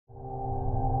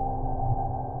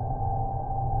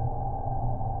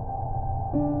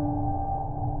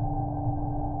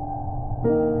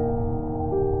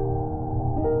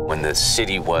When the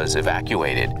city was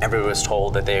evacuated, everybody was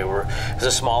told that it was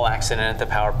a small accident at the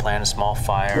power plant, a small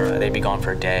fire. They'd be gone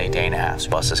for a day, day and a half.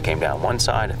 Buses came down one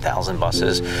side, 1,000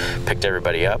 buses, picked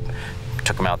everybody up,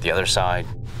 took them out the other side,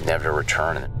 never to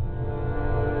return.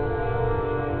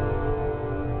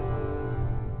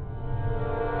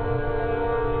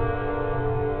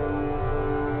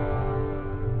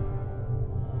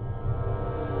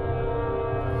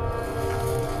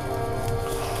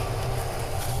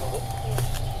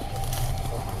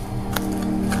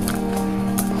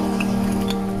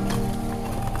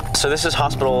 So this is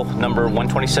hospital number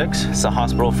 126. It's the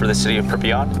hospital for the city of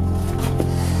Pripyat.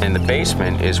 In the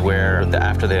basement is where,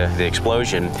 after the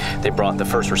explosion, they brought the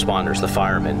first responders, the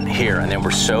firemen, here, and they were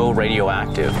so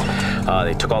radioactive,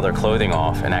 they took all their clothing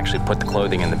off and actually put the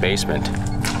clothing in the basement.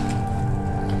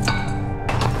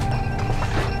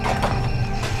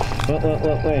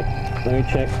 Wait, let me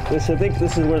check. I think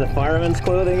this is where the firemen's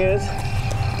clothing is.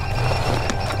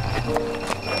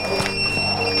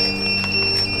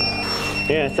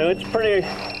 Yeah, so it's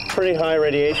pretty high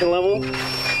radiation level.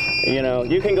 You know,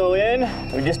 you can go in,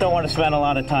 we just don't want to spend a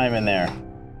lot of time in there.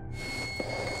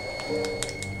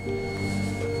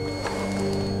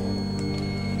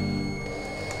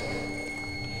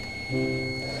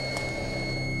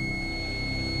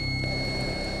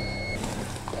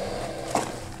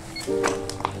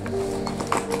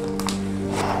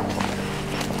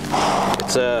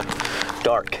 It's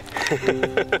dark.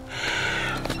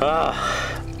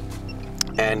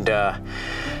 And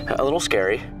a little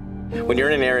scary. When you're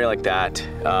in an area like that,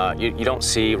 you don't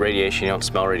see radiation, you don't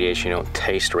smell radiation, you don't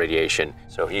taste radiation.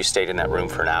 So if you stayed in that room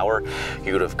for an hour,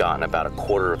 you would have gotten about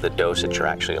 1/4 of the dose that you're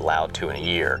actually allowed to in a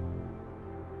year.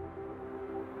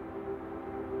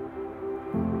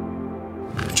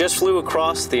 Just flew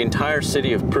across the entire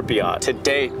city of Pripyat. To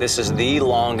date, this is the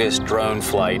longest drone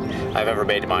flight I've ever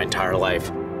made in my entire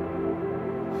life.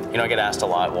 You know, I get asked a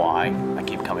lot why I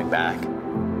keep coming back.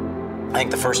 I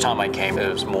think the first time I came,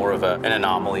 it was more of an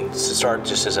anomaly to start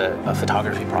just as a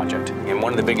photography project. And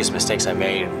one of the biggest mistakes I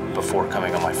made before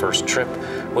coming on my first trip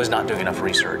was not doing enough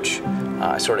research.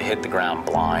 I sort of hit the ground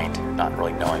blind, not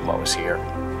really knowing what was here.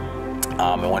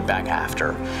 I went back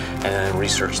after and then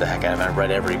researched the heck out of it. I've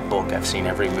read every book, I've seen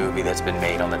every movie that's been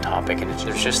made on the topic, and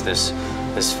there's just this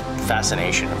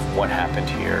fascination of what happened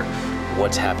here,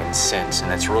 what's happened since,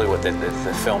 and that's really what the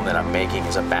film that I'm making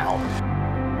is about.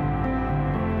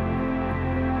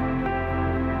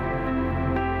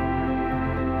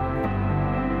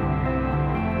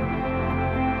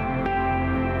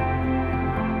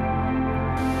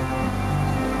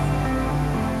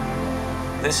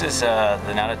 This is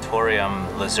the Natatorium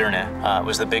Lazurne. It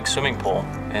was the big swimming pool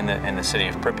in the city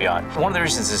of Pripyat. One of the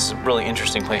reasons this is a really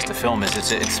interesting place to film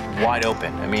is it's wide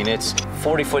open. I mean, it's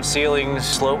 40-foot ceilings,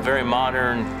 slope, very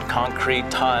modern,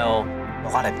 concrete tile, a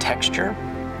lot of texture,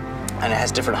 and it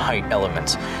has different height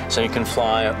elements. So you can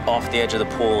fly off the edge of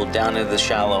the pool, down into the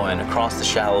shallow and across the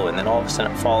shallow, and then all of a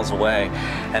sudden it falls away,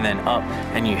 and then up,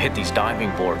 and you hit these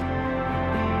diving boards.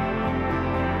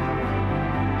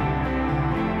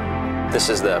 This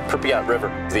is the Pripyat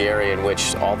River, the area in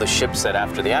which all the ships that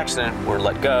after the accident were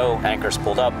let go, anchors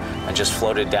pulled up, and just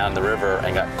floated down the river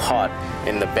and got caught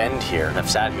in the bend here. And I've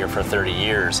sat here for 30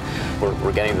 years.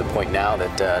 We're getting to the point now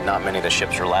that not many of the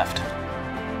ships are left.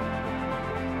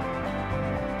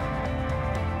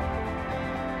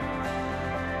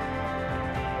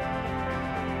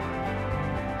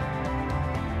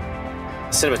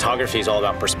 Cinematography is all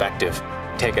about perspective.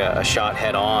 Take a shot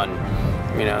head on,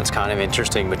 you know, it's kind of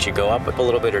interesting, but you go up a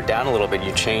little bit or down a little bit,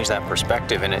 you change that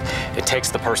perspective, and it takes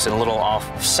the person a little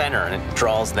off center and it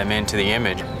draws them into the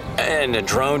image. And the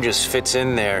drone just fits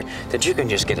in there that you can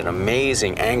just get an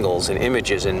amazing angles and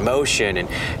images and motion and,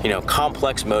 you know,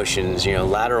 complex motions, you know,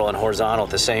 lateral and horizontal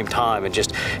at the same time, and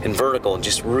vertical, and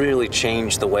just really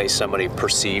change the way somebody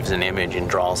perceives an image and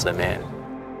draws them in.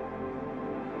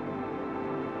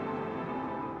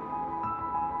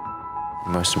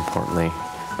 Most importantly,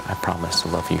 I promise to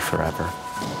love you forever.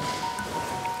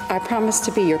 I promise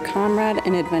to be your comrade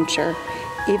in adventure,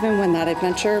 even when that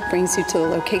adventure brings you to the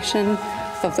location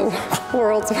of the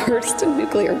world's worst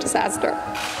nuclear disaster.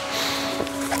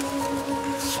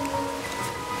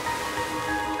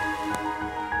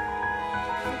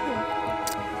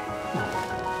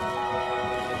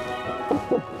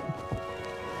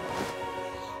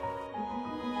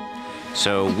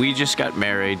 So we just got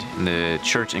married in the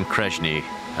church in Krezhny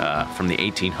from the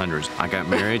 1800s. I got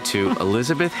married to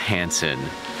Elizabeth Hanson,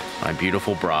 my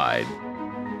beautiful bride.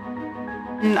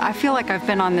 And I feel like I've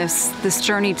been on this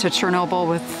journey to Chernobyl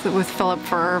with Philip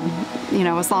for,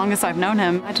 as long as I've known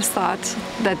him. I just thought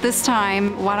that this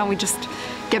time, why don't we just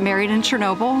get married in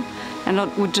Chernobyl, and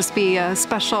it would just be a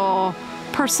special,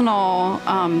 personal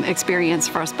experience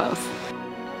for us both.